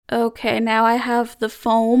Okay, now I have the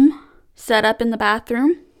foam set up in the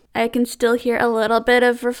bathroom. I can still hear a little bit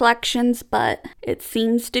of reflections, but it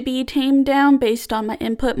seems to be tamed down based on my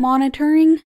input monitoring.